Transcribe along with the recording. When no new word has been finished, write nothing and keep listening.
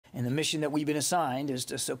And the mission that we've been assigned is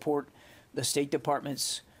to support the State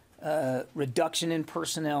Department's reduction in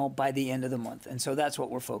personnel by the end of the month. And so that's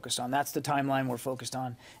what we're focused on. That's the timeline we're focused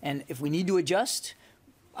on. And if we need to adjust,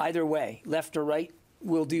 either way, left or right,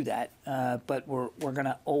 we'll do that. But we're going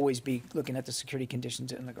to always be looking at the security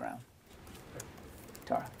conditions in the ground.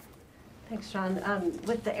 Tara. Thanks, John.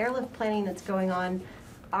 With the airlift planning that's going on,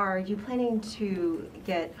 are you planning to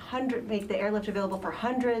make the airlift available for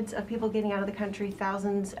hundreds of people getting out of the country,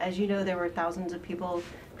 thousands? As you know, there were thousands of people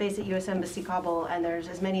based at U.S. Embassy Kabul, and there's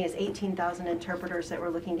as many as 18,000 interpreters that were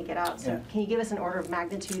looking to get out. So can you give us an order of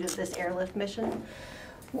magnitude of this airlift mission?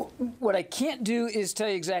 What I can't do is tell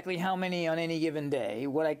you exactly how many on any given day.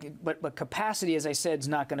 But capacity, as I said, is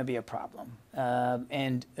not going to be a problem.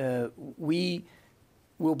 We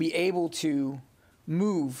will be able to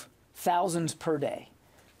move thousands per day.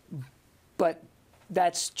 But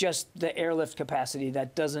that's just the airlift capacity.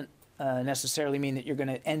 That doesn't necessarily mean that you're going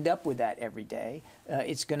to end up with that every day.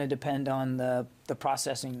 It's going to depend on the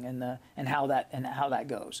processing and how that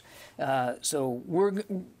goes. So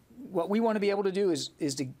what we want to be able to do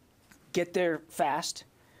is to get there fast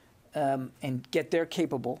and get there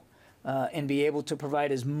capable and be able to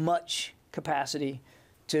provide as much capacity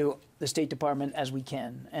to the State Department as we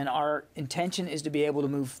can. And our intention is to be able to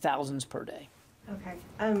move thousands per day. Okay.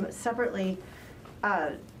 Separately,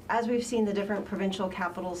 as we've seen the different provincial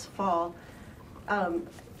capitals fall,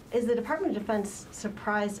 is the Department of Defense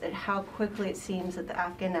surprised at how quickly it seems that the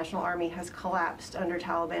Afghan National Army has collapsed under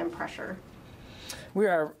Taliban pressure? We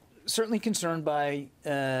are certainly concerned by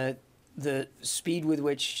the speed with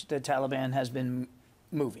which the Taliban has been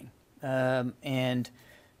moving. As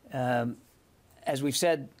we've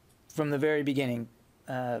said from the very beginning,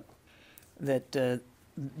 that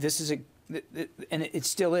this is and it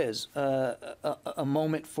still is, a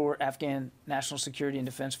moment for Afghan national security and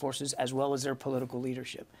defense forces as well as their political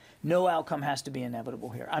leadership. No outcome has to be inevitable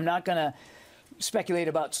here. I'm not going to speculate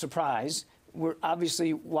about surprise. We're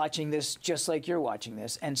obviously watching this just like you're watching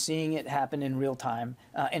this and seeing it happen in real time,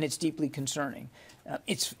 and it's deeply concerning.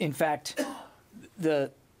 It's, in fact, the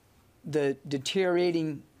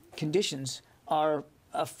deteriorating conditions are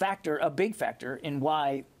a big factor in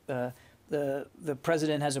why the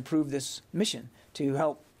president has approved this mission to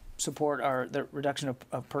help support the reduction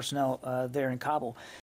of personnel there in Kabul.